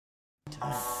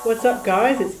What's up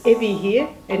guys, it's Evie here,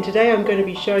 and today I'm going to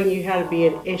be showing you how to be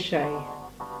an eshay.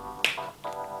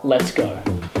 Let's go.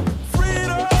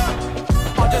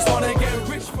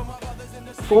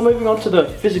 Before moving on to the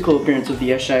physical appearance of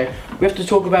the eshay, we have to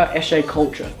talk about eshay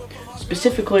culture,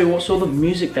 specifically what sort of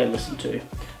music they listen to.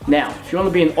 Now, if you want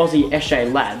to be an Aussie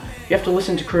eshay lad, you have to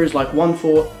listen to crews like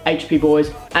 1-4, HP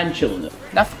Boys and Chillin' It.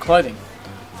 Now for clothing.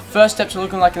 First step to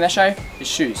looking like an eshay is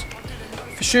shoes.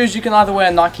 For shoes, you can either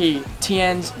wear Nike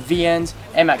TNs, VNs,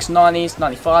 Air Max 90s,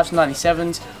 95s,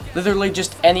 97s, literally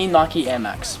just any Nike Air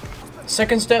Max.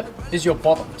 Second step is your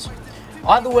bottoms.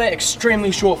 Either wear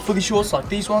extremely short footy shorts like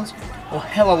these ones, or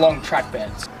hella long track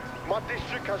bands. If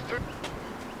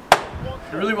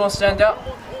you really want to stand out,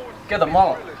 get the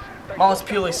mullet. Mullets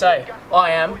purely say, I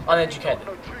am uneducated,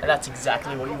 and that's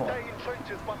exactly what you want.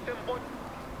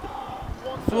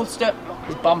 Fourth step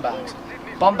is bum bags.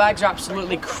 Bum bags are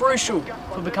absolutely crucial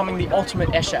for becoming the ultimate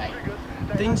eshay.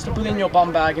 Things to put in your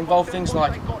bum bag involve things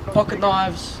like pocket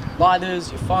knives,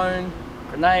 lighters, your phone,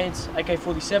 grenades,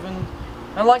 AK-47, and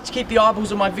I like to keep the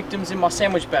eyeballs of my victims in my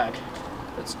sandwich bag.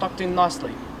 It's tucked in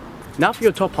nicely. Now for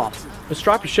your top half. A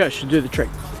stripy shirt should do the trick.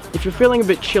 If you're feeling a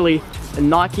bit chilly, a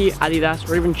Nike, Adidas,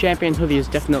 or even Champion hoodie is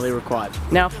definitely required.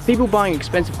 Now for people buying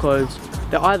expensive clothes,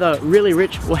 they're either really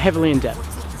rich or heavily in debt.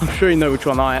 I'm sure you know which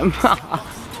one I am.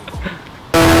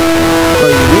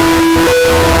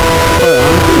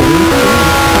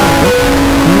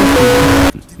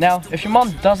 Now, if your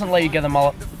mum doesn't let you get a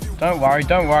mullet, don't worry,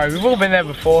 we've all been there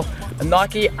before. A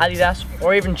Nike, Adidas,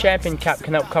 or even Champion cap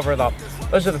can help cover it up.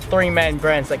 Those are the three main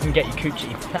brands that can get you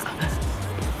coochie.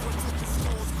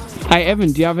 Hey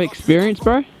Evan, do you have experience,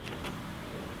 bro?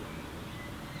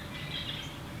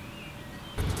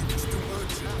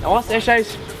 Now us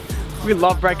eshays, we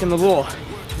love breaking the law.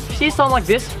 If you see something like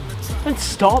this, don't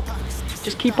stop,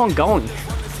 just keep on going.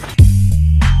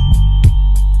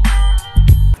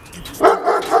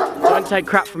 Don't take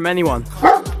crap from anyone.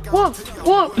 What?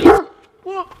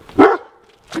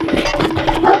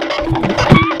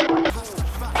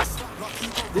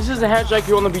 This is a handshake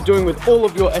you want to be doing with all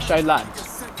of your eshay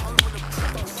lads.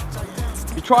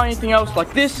 If you try anything else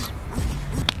like this,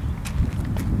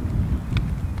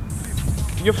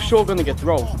 you're for sure going to get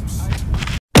rolled.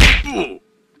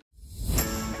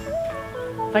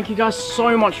 Thank you guys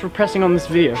so much for pressing on this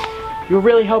video. You're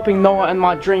really helping Noah and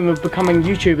my dream of becoming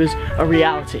YouTubers a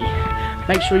reality.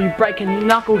 Make sure you break a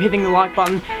knuckle hitting the like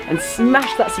button and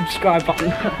smash that subscribe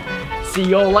button. See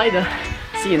you all later.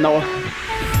 See you, Noah.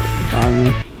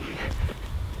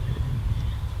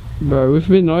 Bro, we've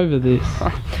been over this.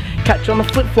 Catch you on the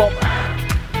flip-flop.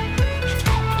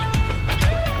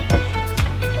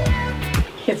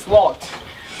 It's locked.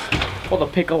 What a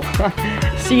pickle.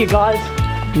 See you guys.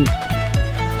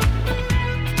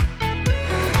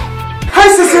 Hi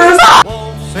sisters!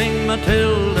 Waltzing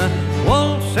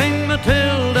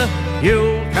Matilda,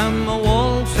 you'll come a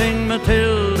waltzing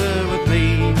Matilda with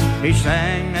me. He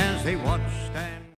sang